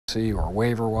or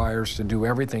waiver wires to do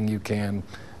everything you can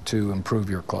to improve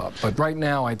your club. But right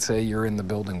now, I'd say you're in the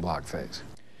building block phase.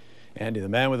 Andy, the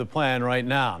man with a plan right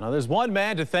now. Now, there's one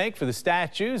man to thank for the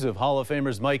statues of Hall of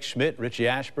Famers Mike Schmidt, Richie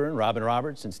Ashburn, Robin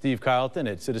Roberts, and Steve Carlton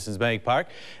at Citizens Bank Park.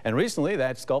 And recently,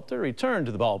 that sculptor returned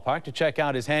to the ballpark to check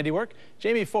out his handiwork.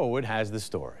 Jamie Forwood has the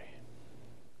story.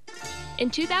 In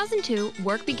 2002,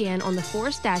 work began on the 4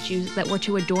 statues that were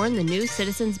to adorn the new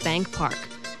Citizens Bank Park.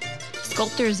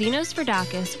 Sculptor Zenos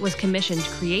Frudakis was commissioned to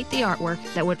create the artwork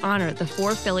that would honor the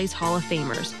 4 Phillies Hall of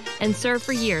Famers and serve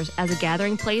for years as a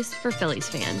gathering place for Phillies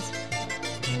fans.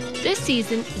 This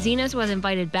season, Zenos was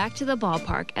invited back to the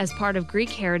ballpark as part of Greek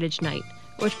Heritage Night,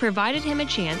 which provided him a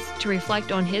chance to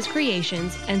reflect on his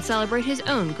creations and celebrate his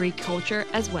own Greek culture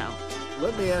as well.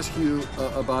 Let me ask you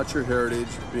about your heritage,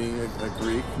 being a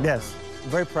Greek. Yes. I'm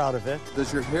very proud of it.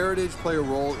 Does your heritage play a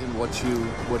role in what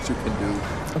you can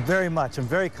do? Very much. I'm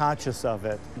very conscious of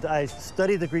it. I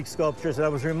studied the Greek sculptures, and I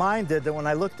was reminded that when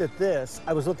I looked at this,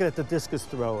 I was looking at the discus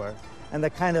thrower and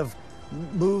that kind of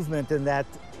movement and that,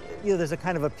 you know, there's a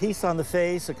kind of a peace on the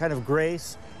face, a kind of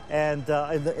grace, and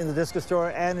in the discus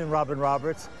thrower and in Robin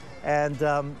Roberts, and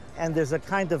there's a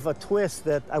kind of a twist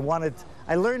that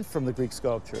I learned from the Greek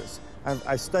sculptures.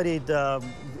 I studied, there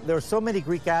were so many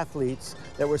Greek athletes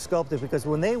that were sculpted because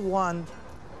when they won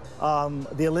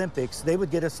the Olympics, they would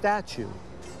get a statue.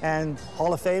 And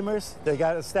Hall of Famers, they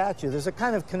got a statue. There's a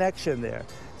kind of connection there.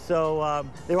 So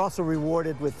they were also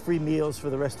rewarded with free meals for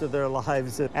the rest of their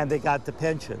lives, and they got the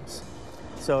pensions.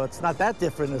 So it's not that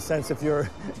different in a sense if you're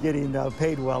getting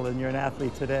paid well and you're an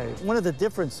athlete today. One of the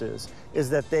differences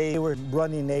is that they were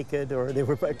running naked or they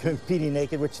were competing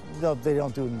naked, which they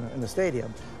don't do in the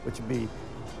stadium, which would be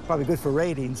probably good for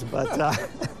ratings, but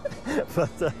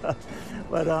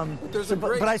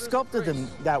but I sculpted them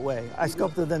that way. I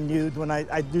sculpted them nude when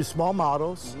I do small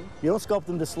models. You don't sculpt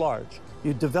them this large.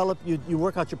 You develop, you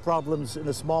work out your problems in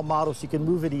a small model so you can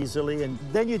move it easily, and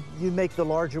then you make the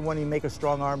larger one, you make a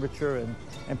strong armature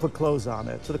and put clothes on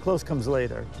it. So the clothes comes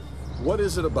later. What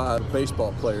is it about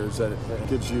baseball players that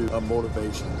gives you a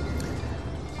motivation?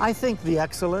 I think the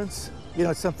excellence. You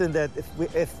know, it's something that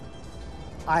if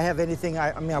I have anything,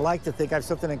 I mean, I like to think I have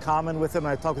something in common with him.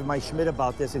 I talked with Mike Schmidt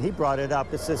about this, and he brought it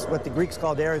up. It's just what the Greeks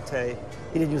called arete.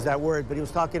 He didn't use that word, but he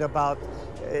was talking about,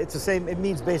 it's the same, it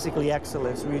means basically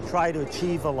excellence, where you try to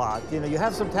achieve a lot. You know, you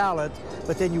have some talent,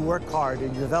 but then you work hard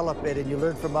and you develop it and you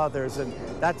learn from others, and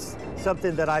that's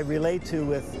something that I relate to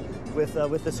with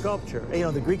the sculpture. You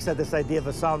know, the Greeks had this idea of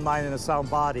a sound mind and a sound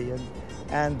body,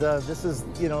 and this is,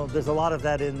 you know, there's a lot of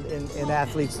that in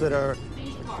athletes that are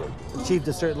achieved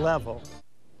a certain level.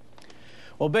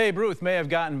 Well, Babe Ruth may have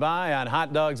gotten by on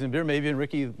hot dogs and beer, maybe even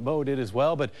Ricky Bo did as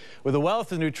well, but with a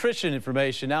wealth of nutrition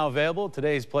information now available,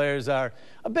 today's players are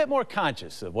a bit more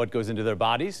conscious of what goes into their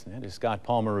bodies. And as Scott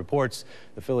Palmer reports,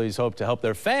 the Phillies hope to help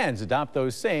their fans adopt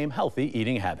those same healthy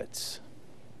eating habits.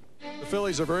 The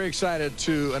Phillies are very excited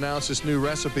to announce this new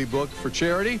recipe book for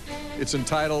charity. It's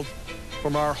entitled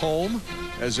From Our Home,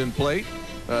 as in plate,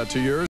 to yours.